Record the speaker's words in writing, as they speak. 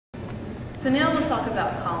So now we'll talk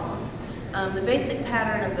about columns. The basic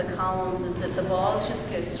pattern of the columns is that the balls just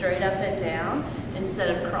go straight up and down instead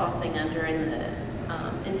of crossing under in the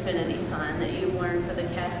infinity sign that you learned for the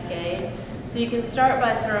cascade. So you can start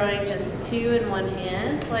by throwing just 2 in one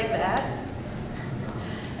hand, like that,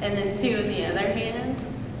 and then 2 in the other hand.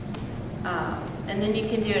 And then you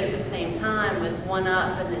can do it at the same time with 1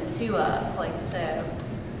 up and then 2 up, like so.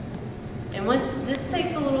 And this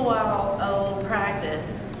takes a little while, a little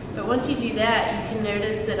practice, but once you do that, you can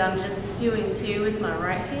notice that I'm just doing 2 with my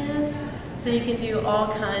right hand, so you can do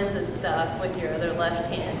all kinds of stuff with your other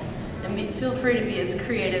left hand. And feel free to be as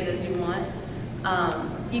creative as you want.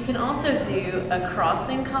 You can also do a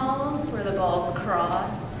crossing columns where the balls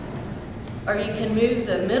cross, or you can move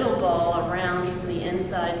the middle ball around from the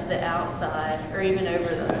inside to the outside, or even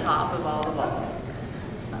over the top of all the balls.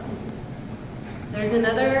 There's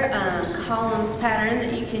another columns pattern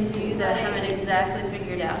that you can do that I haven't exactly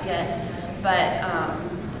figured out yet, but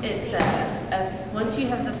it's once you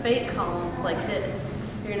have the fake columns like this,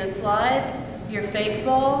 you're going to slide your fake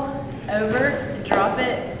ball over and drop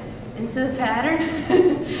it into the pattern,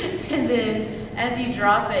 and then as you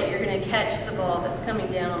drop it, you're going to catch the ball that's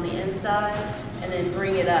coming down on the inside and then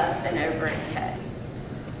bring it up and over and catch.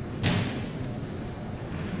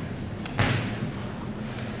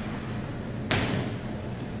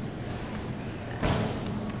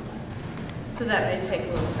 So that may take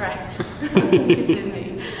a little practice. Forgive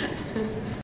me.